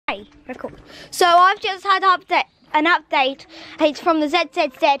Hey, record. So I've just had an update. It's from the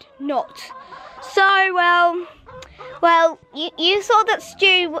ZZZ Not. So well, you saw that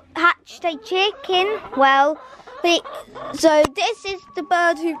Stu hatched a chicken. Well, so this is the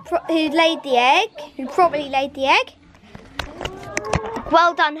bird who laid the egg, who probably laid the egg.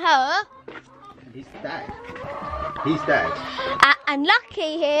 Well done, her. He's dead. He's dead. And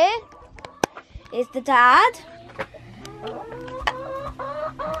Lucky here is the dad.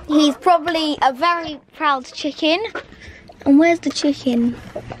 He's probably a very proud chicken. And where's the chicken?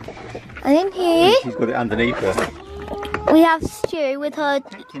 And in here, She's got it underneath her. we have Stu with her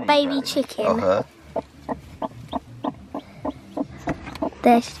baby chicken. Oh, her.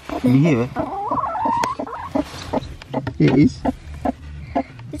 There's, Can you hear it? It is.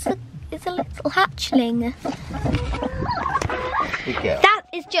 it's a little hatchling. Good girl. That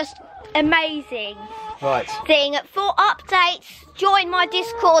is just amazing. Right. Thing. For updates, join my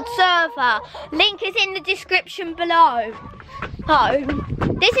Discord server. Link is in the description below. So,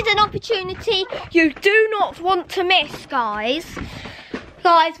 this is an opportunity you do not want to miss, guys.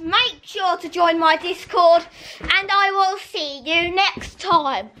 Guys, make sure to join my Discord, and I will see you next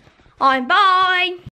time. Bye.